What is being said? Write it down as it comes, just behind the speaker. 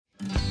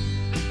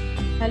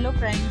Hello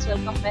friends,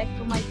 welcome back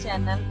to my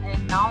channel,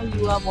 and now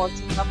you are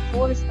watching a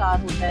 4-star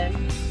hotel.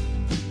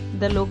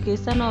 The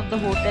location of the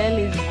hotel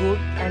is good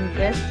and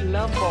guests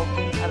love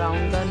walking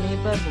around the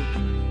neighborhood.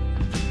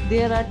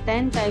 There are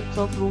 10 types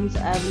of rooms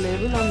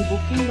available on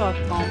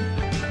booking.com.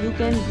 You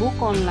can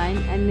book online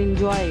and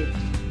enjoy it.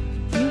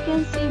 You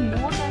can see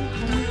more than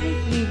 100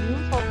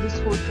 reviews of this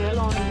hotel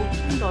on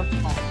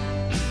booking.com.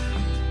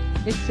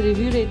 Its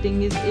review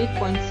rating is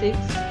 8.6,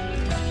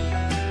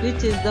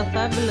 which is the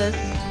fabulous.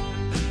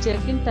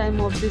 Check-in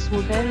time of this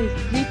hotel is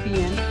 3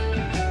 p.m.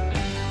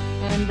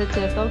 and the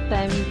check-out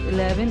time is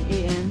 11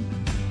 a.m.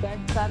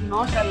 Pets are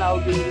not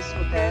allowed in this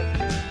hotel.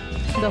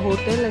 The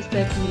hotel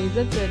accepts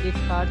major credit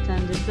cards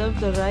and reserves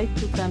the right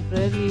to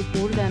temporarily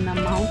hold an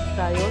amount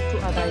prior to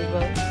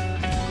arrival.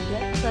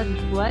 Guests are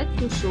required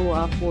to show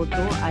a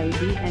photo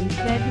ID and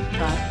credit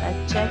card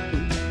at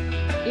check-in.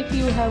 If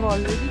you have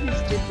already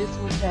visited this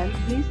hotel,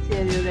 please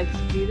share your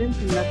experience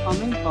in the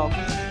comment box.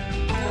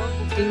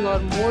 Booking or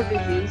more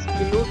details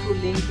below to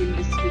link in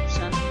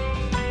description.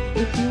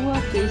 If you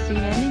are facing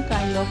any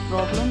kind of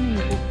problem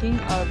in booking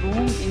a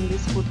room in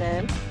this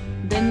hotel,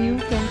 then you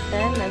can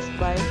tell us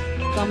by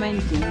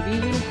commenting. We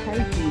will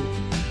help you.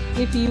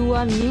 If you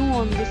are new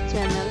on this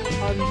channel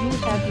or you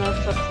have not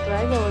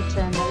subscribed our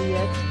channel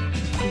yet,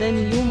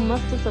 then you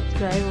must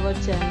subscribe our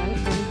channel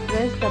and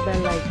press the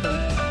bell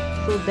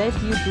icon so that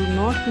you do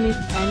not miss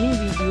any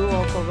video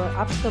of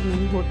our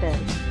upcoming hotel.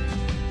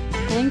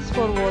 Thanks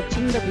for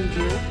watching the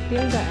video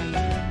till the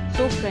end.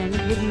 So friends,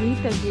 we'll meet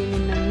again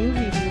in a new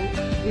video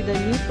with a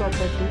new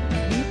property.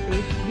 Be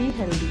safe, be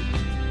healthy.